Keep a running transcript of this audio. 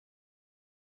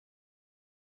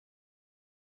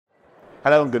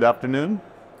Hello and good afternoon.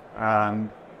 Um,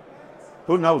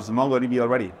 who knows MongoDB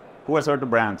already? Who has heard the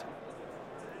brand?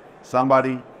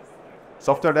 Somebody?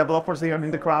 Software developers here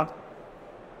in the crowd?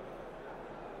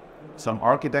 Some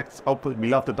architects? Oh, we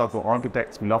love to talk to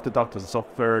architects. We love to talk to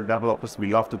software developers.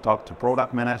 We love to talk to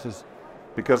product managers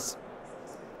because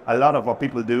a lot of what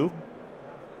people do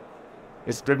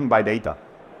is driven by data.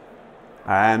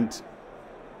 And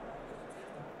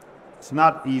it's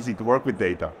not easy to work with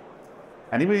data.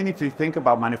 And even if you think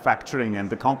about manufacturing and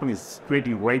the companies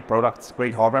creating great products,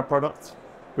 great hardware products,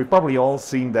 we've probably all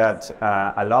seen that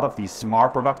a lot of these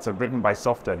smart products are driven by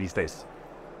software these days.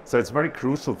 So it's very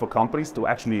crucial for companies to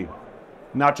actually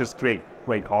not just create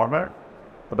great hardware,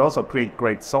 but also create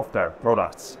great software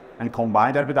products and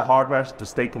combine that with the hardware to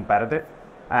stay competitive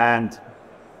and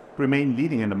remain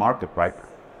leading in the market, right?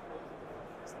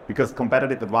 Because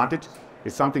competitive advantage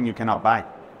is something you cannot buy.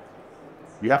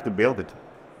 You have to build it.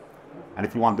 And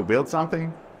if you want to build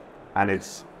something, and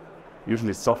it's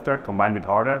usually software combined with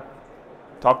hardware,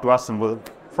 talk to us and we'll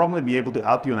probably be able to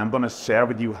help you, and I'm going to share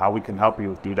with you how we can help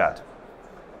you do that.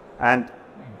 And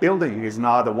building is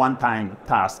not a one-time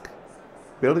task.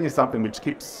 Building is something which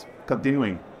keeps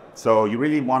continuing. So you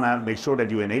really want to make sure that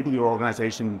you enable your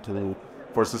organization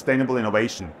for sustainable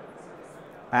innovation.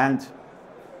 And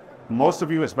most of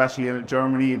you, especially in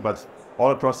Germany, but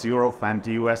all across Europe and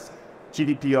the US,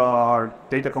 GDPR,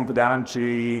 data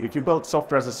confidentiality, if you build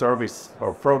software as a service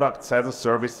or products as a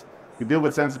service, you deal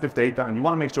with sensitive data and you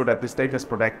want to make sure that this data is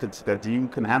protected, that you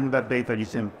can handle that data, you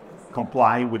can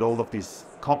comply with all of these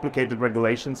complicated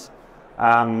regulations.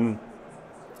 And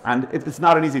it's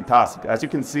not an easy task. As you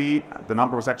can see, the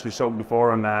number was actually shown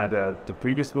before on the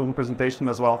previous Google presentation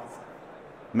as well.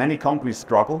 Many companies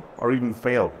struggle or even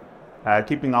fail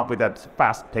keeping up with that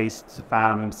fast-paced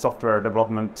software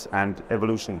development and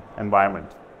evolution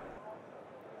environment.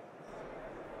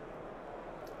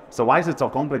 So why is it so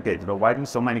complicated, or why do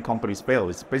so many companies fail?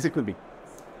 It's basically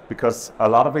because a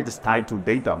lot of it is tied to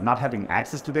data, not having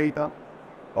access to data,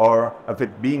 or of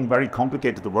it being very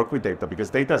complicated to work with data, because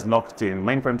data is locked in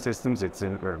mainframe systems, it's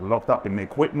locked up in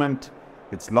equipment,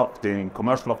 it's locked in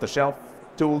commercial off-the-shelf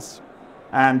tools,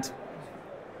 and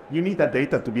you need that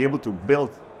data to be able to build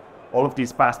all of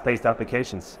these fast-paced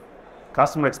applications.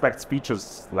 Customer expects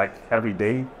features like every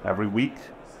day, every week.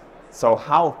 So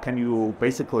how can you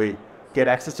basically get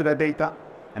access to that data?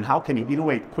 And how can you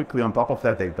innovate quickly on top of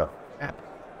that data?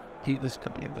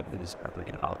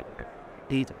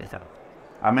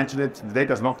 I mentioned it, the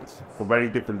data is locked for very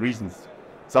different reasons.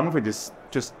 Some of it is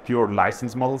just pure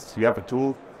license models. You have a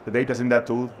tool, the data is in that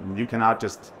tool, and you cannot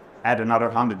just add another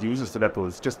 100 users to that tool.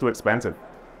 It's just too expensive.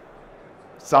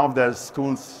 Some of the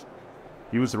tools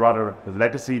use rather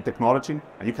legacy technology,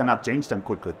 and you cannot change them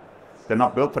quickly. They're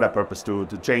not built for that purpose, to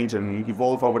change and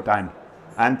evolve over time.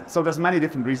 And so there's many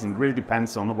different reasons. It really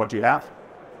depends on what you have.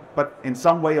 But in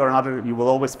some way or another, you will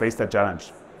always face that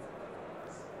challenge.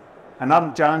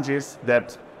 Another challenge is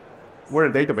that we're a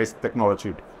database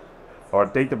technology or a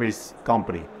database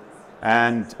company.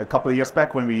 And a couple of years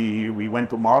back when we went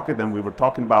to market and we were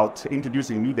talking about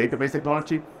introducing new database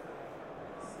technology,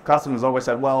 customers always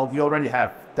said, well, we already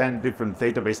have 10 different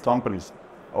database companies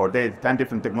or 10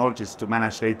 different technologies to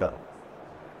manage data.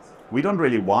 We don't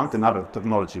really want another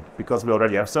technology because we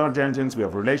already have search engines, we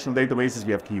have relational databases,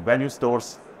 we have key value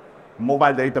stores,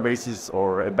 mobile databases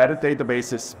or embedded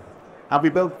databases. And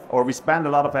we spend a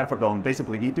lot of effort on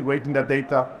basically integrating that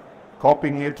data,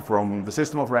 copying it from the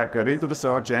system of record into the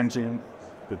search engine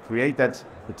to create that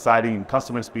exciting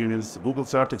customer experience, Google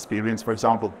search experience, for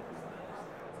example.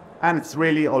 And it's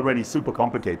really already super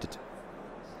complicated.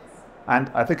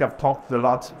 And I think I've talked a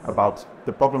lot about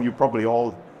the problem you probably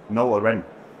all know already.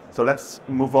 So let's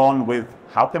move on with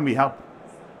how can we help?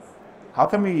 How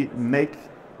can we make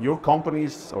your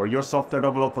companies or your software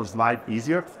developers' life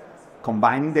easier,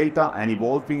 combining data and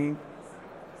evolving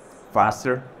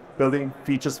faster, building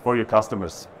features for your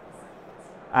customers?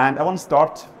 And I want to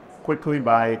start quickly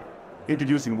by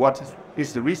introducing what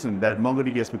is the reason that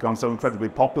MongoDB has become so incredibly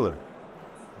popular.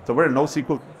 So we're a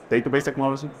NoSQL database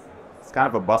technology. It's kind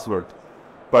of a buzzword.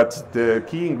 But the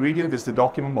key ingredient is the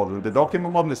document model. The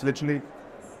document model is literally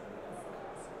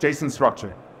JSON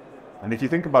structure. And if you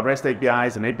think about REST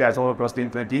APIs and APIs all across the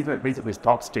internet basically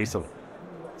talks JSON.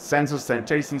 Sensors send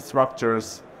JSON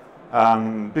structures.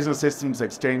 Business systems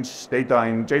exchange data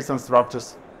in JSON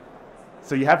structures.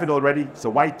 So you have it already.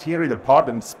 So why tear it apart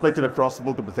and split it across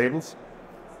multiple tables?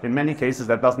 In many cases,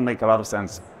 that doesn't make a lot of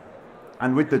sense.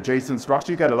 And with the JSON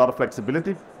structure, you get a lot of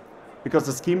flexibility because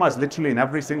the schema is literally in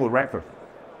every single record.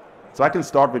 So I can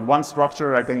start with one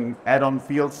structure, I can add on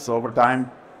fields over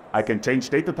time, I can change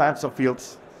data types of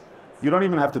fields, You don't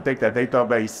even have to take that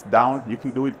database down. You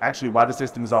can do it actually while the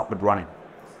system is up and running.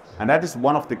 And that is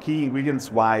one of the key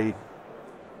ingredients why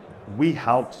we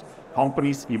help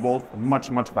companies evolve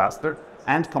much, much faster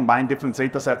and combine different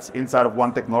data sets inside of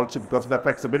one technology because of that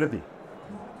flexibility.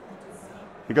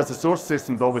 Because the source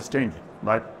systems always change,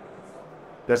 right?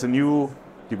 There's a new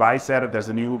device added, there's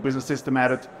a new business system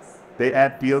added. They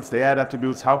add fields, they add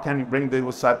attributes. How can you bring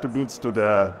those attributes to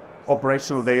the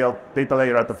operational data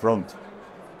layer at the front?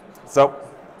 So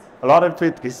a lot of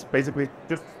it is basically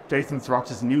just JSON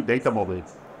structures, new data model.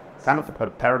 Kind of a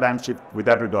paradigm shift with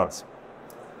that regards.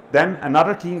 Then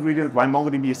another key ingredient why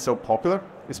MongoDB is so popular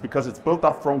is because it's built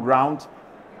up from ground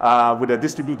with a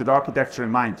distributed architecture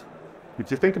in mind. If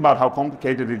you think about how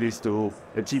complicated it is to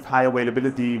achieve high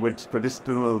availability with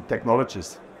traditional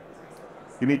technologies,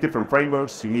 you need different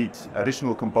frameworks, you need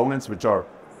additional components which are,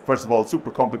 first of all, super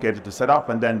complicated to set up,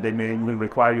 and then they may even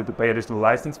require you to pay additional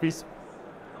license fees.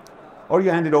 Or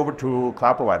you hand it over to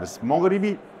cloud providers.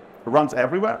 MongoDB runs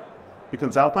everywhere. You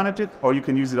can self-manage it, or you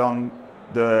can use it on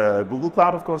the Google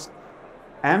Cloud, of course.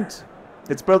 And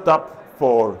it's built up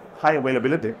for high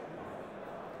availability.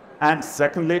 And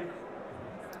secondly,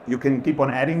 you can keep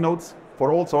on adding nodes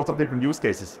for all sorts of different use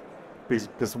cases.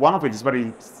 Because one of it is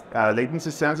very latency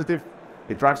sensitive.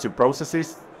 It drives your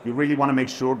processes. You really want to make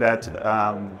sure that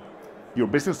your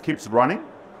business keeps running.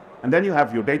 And then you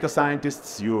have your data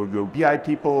scientists, your BI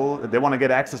people. They want to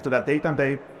get access to that data, and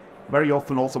they very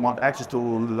often also want access to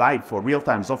live or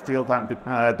real-time, soft real-time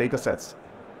data sets.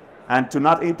 And to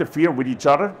not interfere with each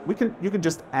other, you can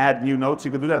just add new nodes.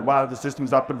 You can do that while the system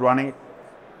is up and running.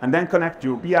 And then connect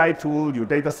your BI tool, your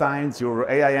data science, your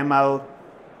AI/ML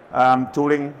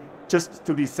tooling just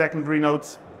to these secondary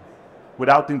nodes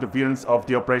without interference of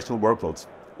the operational workloads.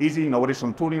 Easy, no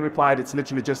additional tooling required. It's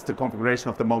literally just the configuration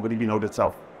of the MongoDB node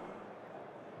itself.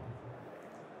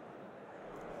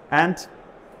 And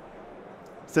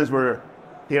since we're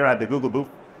here at the Google booth,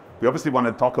 we obviously want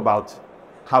to talk about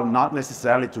how not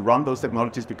necessarily to run those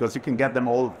technologies, because you can get them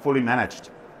all fully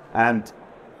managed. And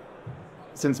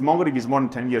since MongoDB is more than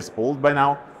 10 years old by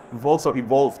now, we've also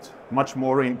evolved much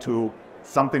more into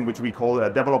something which we call a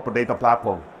developer data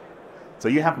platform. So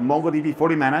you have MongoDB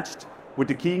fully managed with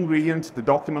the key ingredient, the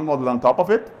document model on top of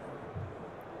it.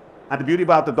 And the beauty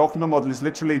about the document model is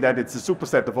literally that it's a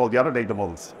superset of all the other data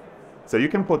models. So you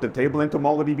can put the table into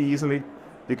MongoDB easily.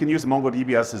 You can use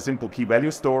MongoDB as a simple key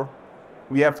value store.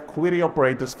 We have query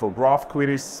operators for graph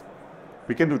queries.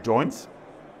 We can do joins,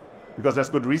 because there's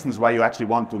good reasons why you actually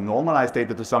want to normalize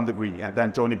data to some degree and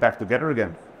then join it back together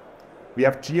again. We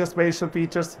have geospatial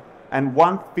features, and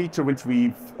one feature which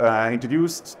we've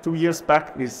introduced 2 years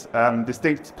back is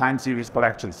distinct time series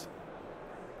collections,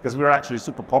 because we're actually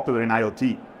super popular in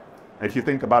IoT. If you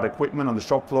think about equipment on the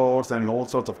shop floors and all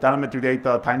sorts of telemetry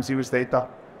data, time series data,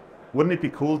 wouldn't it be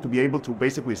cool to be able to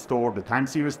basically store the time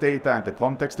series data and the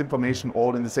context information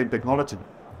all in the same technology?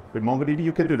 With MongoDB,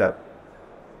 you can do that.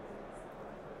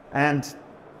 And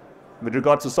with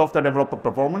regards to software developer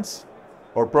performance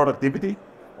or productivity,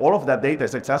 all of that data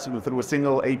is accessible through a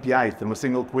single API, through a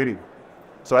single query.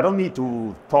 So I don't need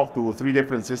to talk to 3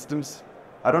 different systems.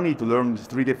 I don't need to learn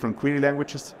 3 different query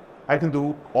languages. I can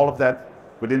do all of that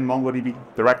within MongoDB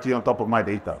directly on top of my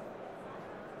data.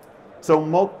 So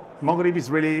MongoDB is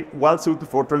really well suited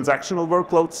for transactional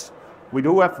workloads. We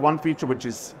do have one feature which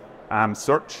is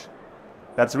search.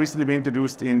 That's recently been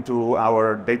introduced into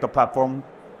our data platform.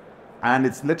 And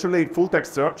it's literally full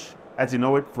text search, as you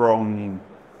know it from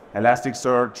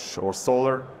Elasticsearch or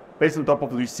Solr, based on top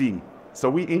of Lucene.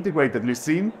 So we integrated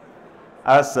Lucene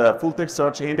as a full text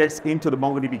search index into the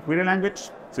MongoDB query language.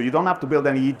 So you don't have to build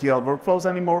any ETL workflows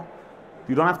anymore.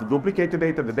 You don't have to duplicate the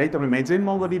data remains in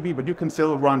MongoDB, but you can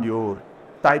still run your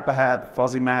type ahead,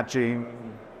 fuzzy matching,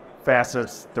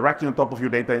 facets directly on top of your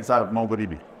data inside of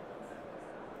MongoDB.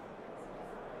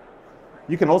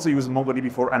 You can also use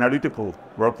MongoDB for analytical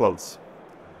workloads.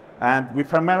 And we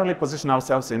primarily position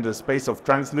ourselves in the space of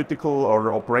translytical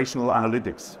or operational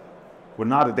analytics. We're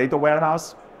not a data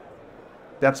warehouse.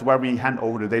 That's where we hand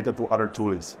over the data to other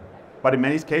tools. But in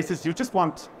many cases, you just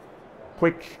want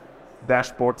quick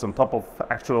dashboards on top of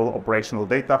actual operational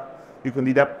data. You can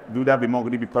do that with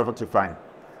MongoDB perfectly fine.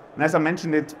 And as I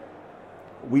mentioned it,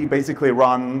 we basically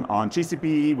run on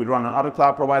GCP, we run on other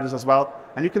cloud providers as well,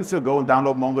 and you can still go and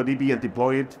download MongoDB and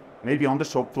deploy it, maybe on the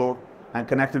shop floor, and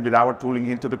connect it with our tooling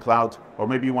into the cloud, or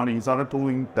maybe you want to use other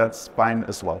tooling, that's fine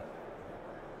as well.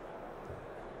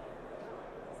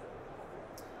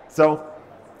 So,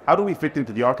 how do we fit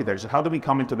into the architecture? How do we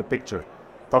come into the picture?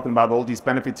 Talking about all these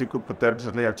benefits you could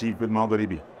potentially achieve with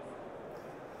MongoDB.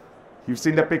 You've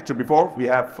seen the picture before. We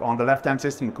have on the left-hand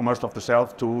system commercial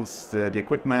off-the-shelf tools, the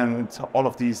equipment, all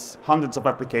of these hundreds of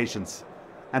applications.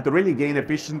 And to really gain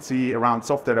efficiency around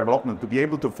software development, to be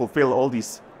able to fulfill all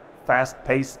these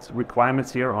fast-paced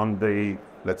requirements here on the,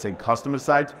 let's say, customer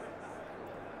side,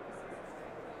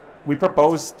 we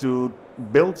propose to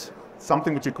build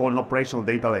something which we call an operational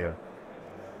data layer.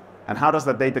 And how does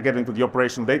that data get into the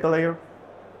operational data layer?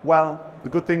 Well, the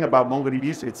good thing about MongoDB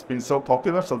is it's been so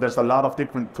popular, so there's a lot of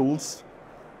different tools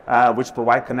which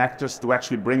provide connectors to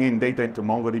actually bring in data into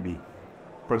MongoDB.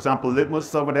 For example,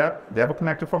 Litmus over there, they have a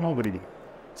connector for MongoDB.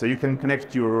 So you can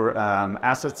connect your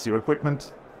assets, your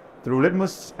equipment through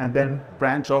Litmus, and then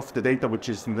branch off the data which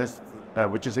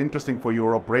is interesting for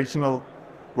your operational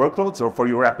workloads or for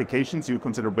your applications you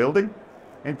consider building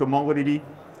into MongoDB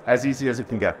as easy as it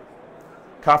can get.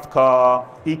 Kafka,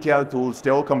 ETL tools,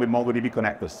 they all come with MongoDB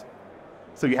connectors.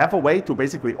 So you have a way to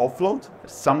basically offload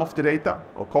some of the data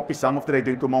or copy some of the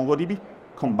data into MongoDB,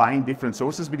 combine different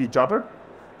sources with each other,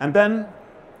 and then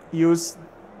use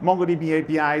MongoDB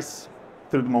APIs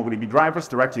through the MongoDB drivers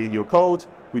directly in your code.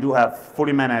 We do have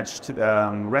fully managed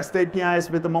REST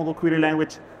APIs with the Mongo query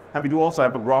language, and we do also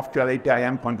have a GraphQL API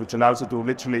endpoint which allows you to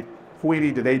literally query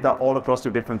the data all across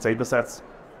your different data sets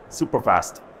super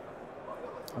fast.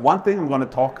 One thing I'm going to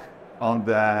talk on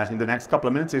in the next couple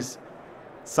of minutes is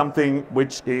something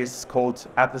which is called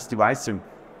Atlas Device Sync.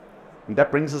 And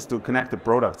that brings us to connected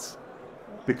products.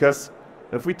 Because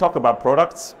if we talk about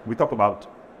products, we talk about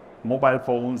mobile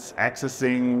phones,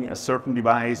 accessing a certain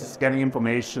device, getting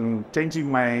information, changing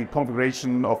my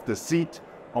configuration of the seat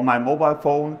on my mobile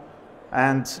phone,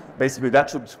 and basically that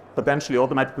should potentially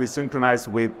automatically synchronize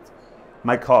with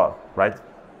my car, right?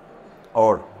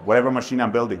 Or whatever machine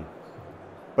I'm building.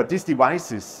 But these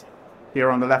devices here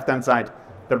on the left-hand side,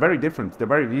 they're very different. They're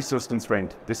very resource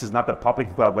constrained. This is not a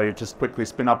public cloud where you just quickly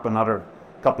spin up another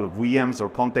couple of VMs or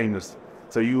containers.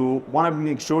 So you want to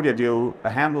make sure that you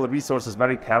handle the resources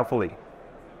very carefully.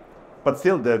 But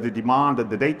still, the demand and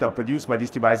the data produced by these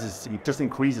devices, it just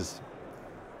increases.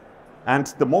 And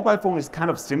the mobile phone is kind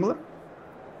of similar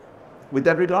with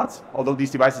that regards, although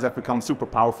these devices have become super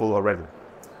powerful already.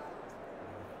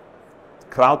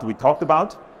 Cloud we talked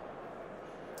about.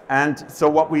 And so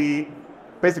what we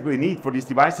basically need for these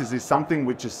devices is something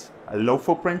which is a low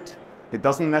footprint. It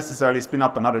doesn't necessarily spin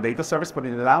up another data service, but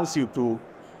it allows you to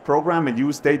program and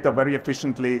use data very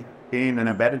efficiently in an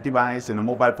embedded device, in a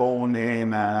mobile phone,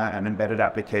 in an embedded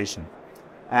application.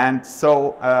 And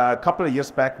so a couple of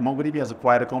years back, MongoDB has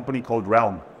acquired a company called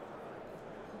Realm.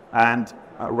 And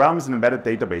Realm is an embedded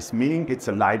database, meaning it's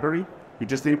a library. You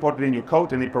just import it in your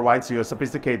code and it provides you a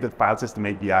sophisticated file system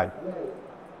API.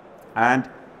 And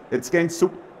it's gained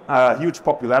huge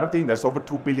popularity. There's over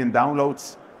 2 billion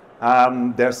downloads.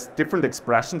 There's different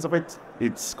expressions of it.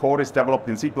 Its core is developed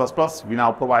in C++. We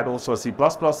now provide also a C++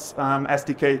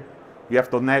 SDK. We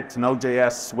have .NET,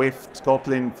 Node.js, Swift,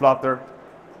 Kotlin, Flutter.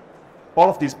 All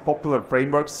of these popular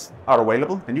frameworks are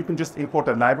available, and you can just import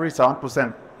that library, it's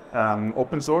 100%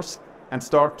 open source, and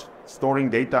start storing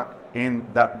data in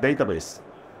that database.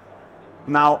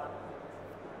 Now,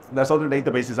 there's other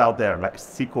databases out there, like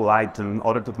SQLite and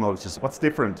other technologies. What's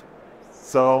different?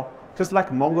 So, just like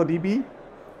MongoDB,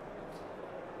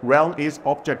 Realm is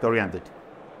object-oriented.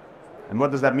 And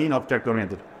what does that mean,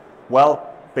 object-oriented?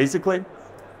 Well, basically,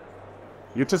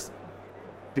 you just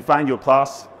define your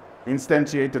class,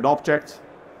 instantiate an object,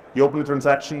 you open a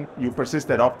transaction, you persist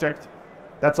that object.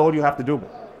 That's all you have to do.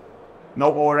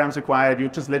 No ORMs required. You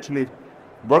just literally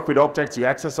work with objects, you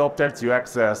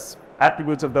access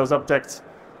attributes of those objects,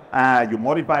 you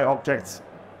modify objects.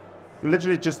 You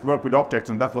literally just work with objects,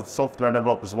 and that's what software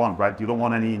developers want, right? You don't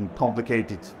want any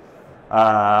complicated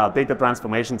data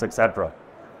transformations, etc.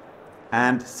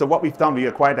 And so what we've done, we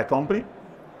acquired a company.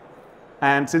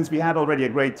 And since we had already a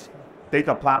great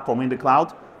data platform in the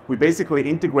cloud, we basically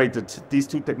integrated these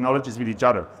two technologies with each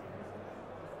other.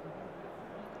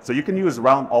 So you can use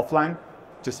Realm offline,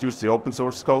 just use the open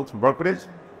source code, work with it.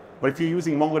 But if you're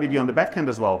using MongoDB on the backend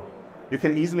as well, you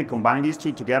can easily combine these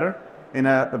two together in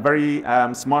a very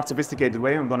smart, sophisticated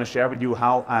way. I'm going to share with you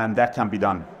how that can be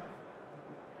done.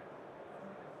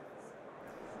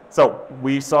 So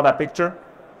we saw that picture.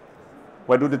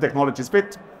 Where do the technologies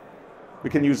fit? We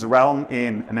can use Realm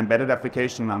in an embedded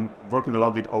application. I'm working a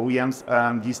lot with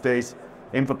OEMs these days.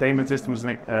 Infotainment systems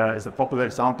is a popular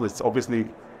example. It's obviously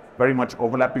very much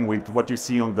overlapping with what you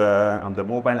see on the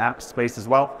mobile app space as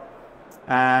well.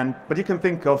 But you can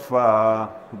think of a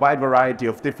wide variety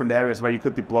of different areas where you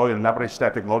could deploy and leverage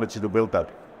that technology to build that.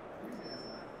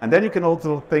 And then you can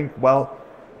also think, well,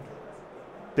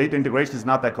 data integration is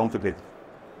not that complicated.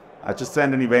 I just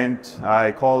send an event,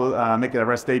 I call, make a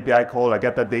REST API call, I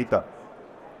get that data.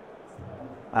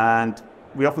 And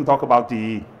we often talk about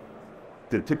the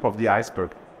tip of the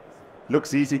iceberg.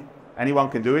 Looks easy, anyone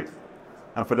can do it.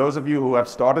 And for those of you who have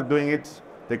started doing it,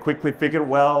 they quickly figure,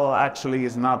 well, actually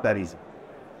it's not that easy.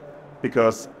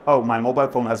 Because, oh, my mobile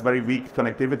phone has very weak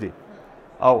connectivity.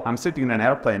 Oh, I'm sitting in an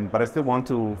airplane, but I still want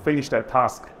to finish that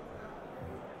task.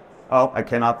 Oh, I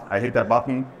cannot, I hit that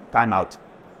button, timeout.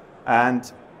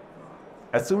 And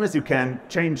as soon as you can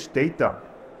change data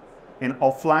in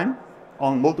offline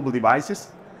on multiple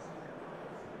devices,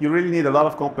 you really need a lot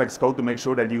of complex code to make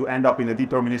sure that you end up in a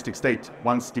deterministic state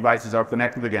once devices are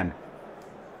connected again.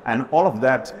 And all of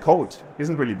that code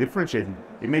isn't really differentiating.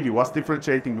 It maybe was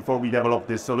differentiating before we developed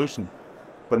this solution.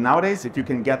 But nowadays, if you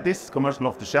can get this commercial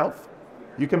off the shelf,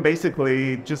 you can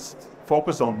basically just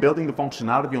focus on building the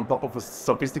functionality on top of a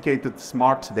sophisticated,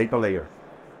 smart data layer.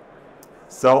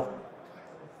 So,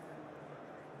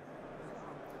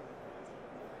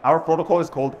 our protocol is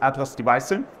called Atlas Device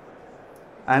Sync,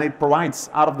 and it provides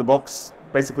out-of-the-box,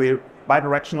 basically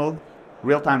bidirectional,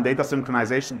 real-time data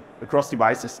synchronization across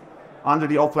devices under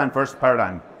the offline-first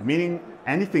paradigm, meaning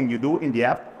anything you do in the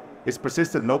app is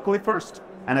persisted locally first,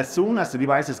 and as soon as the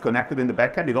device is connected in the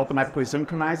backend, it automatically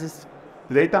synchronizes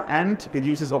the data, and it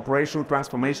uses operational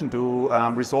transformation to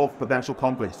resolve potential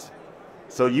conflicts.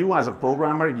 So you, as a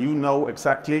programmer, you know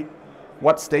exactly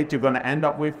what state you're going to end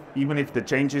up with, even if the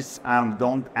changes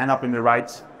don't end up in the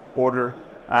right order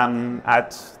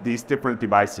at these different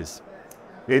devices.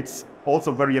 It's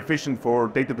also very efficient for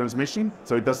data transmission,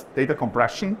 so it does data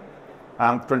compression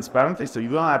transparently, so you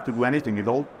don't have to do anything. It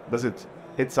all does it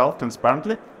itself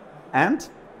transparently. And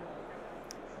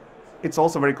it's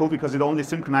also very cool because it only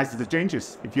synchronizes the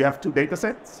changes. If you have two data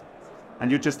sets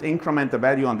and you just increment the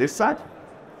value on this side,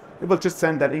 it will just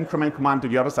send that increment command to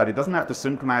the other side. It doesn't have to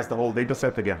synchronize the whole data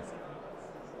set again.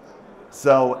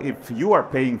 So if you are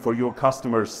paying for your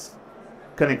customers'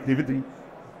 connectivity,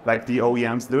 like the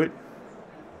OEMs do it,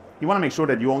 you want to make sure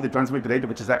that you only transmit the data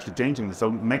which is actually changing, so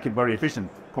make it very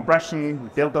efficient. Compression,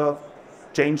 delta,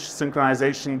 change,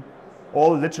 synchronization,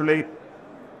 all literally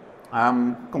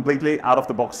completely out of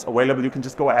the box available. You can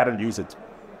just go ahead and use it.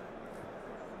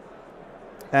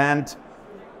 And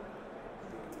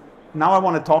now I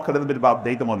want to talk a little bit about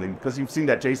data modeling, because you've seen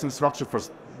that JSON structure for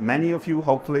many of you,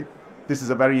 hopefully. This is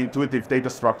a very intuitive data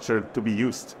structure to be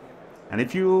used. And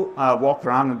if you walk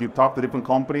around and you talk to different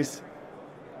companies,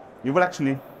 you will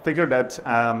actually figure that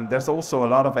there's also a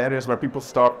lot of areas where people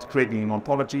start creating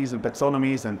ontologies and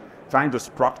taxonomies and trying to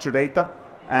structure data.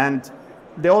 And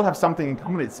they all have something in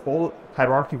common. It's all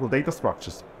hierarchical data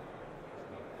structures.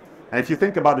 And if you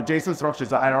think about a JSON structure,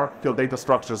 it's a hierarchical data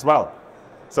structure as well.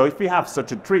 So if we have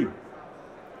such a tree,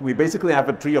 we basically have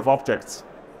a tree of objects,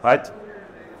 right?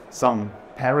 Some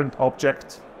parent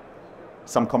object,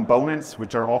 some components,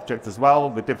 which are objects as well,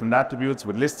 with different attributes,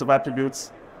 with lists of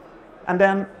attributes. And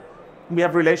then we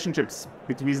have relationships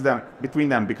between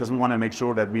them, because we want to make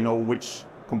sure that we know which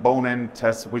component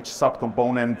has which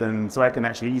subcomponent, and so I can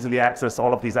actually easily access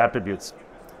all of these attributes.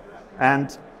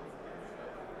 And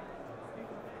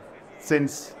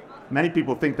since many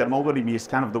people think that MongoDB is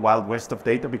kind of the Wild West of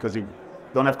data because you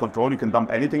don't have control, you can dump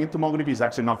anything into MongoDB, it's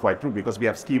actually not quite true, because we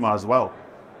have schema as well.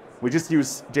 We just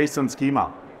use JSON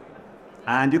schema.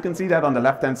 And you can see that on the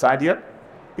left-hand side here.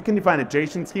 You can define a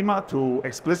JSON schema to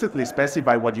explicitly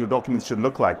specify what your documents should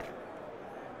look like.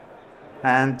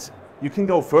 And you can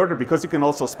go further, because you can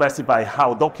also specify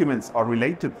how documents are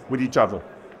related with each other.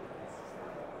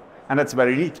 And that's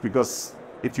very neat, because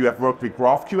if you have worked with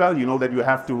GraphQL, you know that you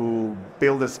have to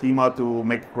build a schema to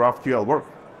make GraphQL work.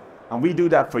 And we do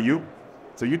that for you.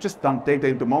 So you just dump data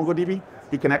into MongoDB.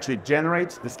 You can actually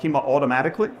generate the schema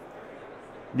automatically.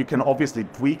 You can obviously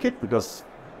tweak it, because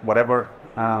whatever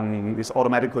is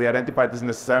automatically identified doesn't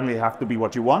necessarily have to be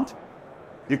what you want.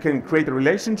 You can create the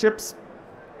relationships.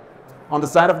 On the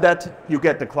side of that, you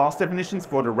get the class definitions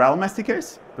for the realm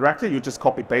SDKs directly. You just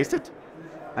copy paste it.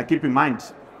 And keep in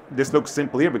mind, this looks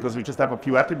simple here because we just have a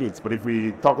few attributes. But if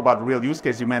we talk about a real use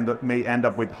case, you may end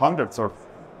up with hundreds or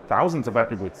thousands of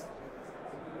attributes.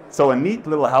 So a neat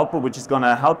little helper which is going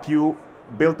to help you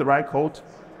build the right code,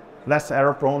 less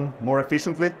error prone, more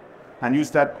efficiently, and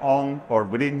use that on or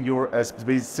within your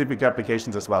specific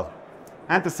applications as well.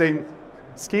 And the same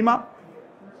schema,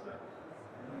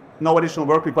 no additional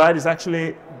work required, is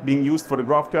actually being used for the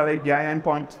GraphQL API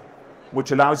endpoint,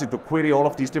 which allows you to query all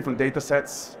of these different data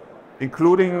sets,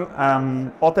 including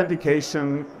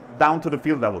authentication down to the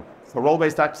field level. So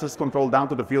role-based access control down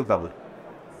to the field level.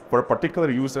 For a particular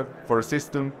user, for a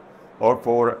system, or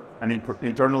for an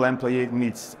internal employee who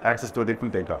needs access to a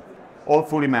different data. All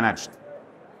fully managed.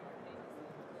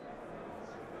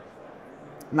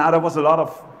 Now, there was a lot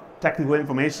of technical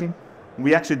information.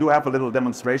 We actually do have a little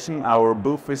demonstration. Our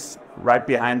booth is right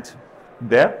behind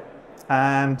there.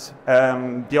 And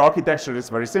the architecture is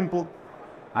very simple.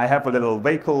 I have a little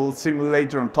vehicle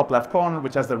simulator on top left corner,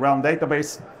 which has the realm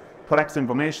database, collects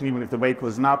information even if the vehicle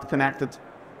is not connected.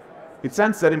 It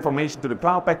sends that information to the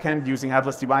cloud backend using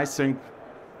Atlas Device Sync,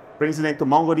 brings it into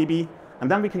MongoDB,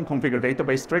 and then we can configure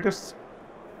database triggers,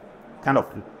 kind of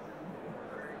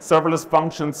serverless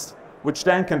functions, which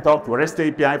then can talk to a REST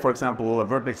API, for example, a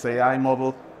Vertex AI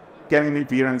model, getting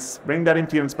inference, bring that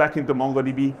inference back into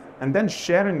MongoDB, and then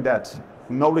sharing that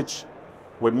knowledge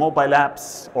with mobile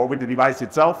apps or with the device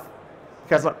itself.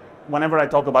 Because whenever I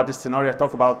talk about this scenario, I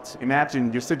talk about,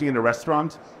 imagine you're sitting in a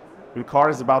restaurant, your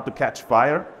car is about to catch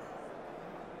fire,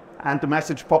 and the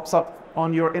message pops up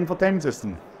on your infotainment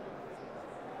system.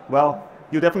 Well,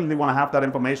 you definitely want to have that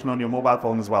information on your mobile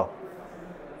phone as well,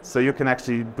 so you can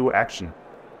actually do action.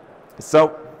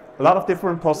 So, a lot of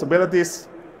different possibilities.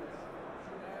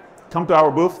 Come to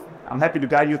our booth. I'm happy to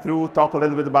guide you through, talk a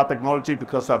little bit about technology,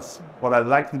 because that's what I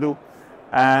like to do.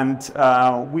 And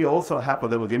we also have a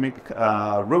little gimmick,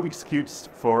 Rubik's Cubes,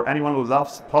 for anyone who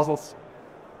loves puzzles.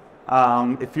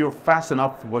 If you're fast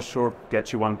enough, we'll sure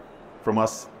get you one from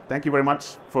us. Thank you very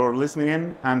much for listening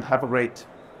in, and have a great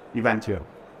event here.